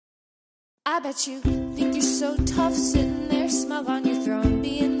I bet you think you're so tough, sitting there smug on your throne.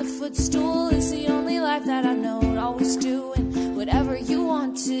 Being the footstool is the only life that I've known. Always doing whatever you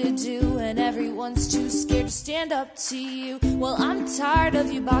want to do, and everyone's too scared to stand up to you. Well, I'm tired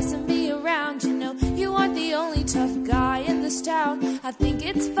of you bossing me around. You know you aren't the only tough guy in this town. I think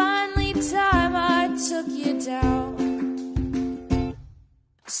it's finally time I took you down.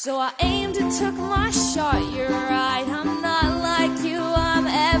 So I aimed and took my shot. You're right, I'm not like you. I'm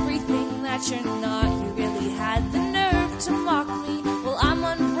everything that you're not. You really had the nerve to mock me. Well, I'm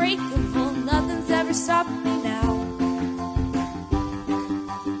unbreakable, nothing's ever stopping me now.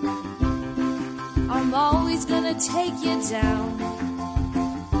 I'm always gonna take you down.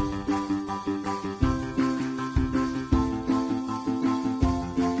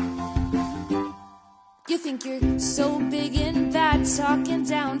 You think you're so big and bad, talking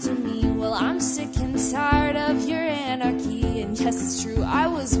down to me. Well, I'm sick and tired of your anarchy. And yes, it's true, I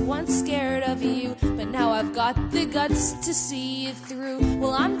was once scared of you, but now I've got the guts to see you through.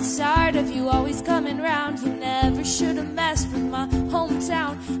 Well, I'm tired of you always coming round. You never should have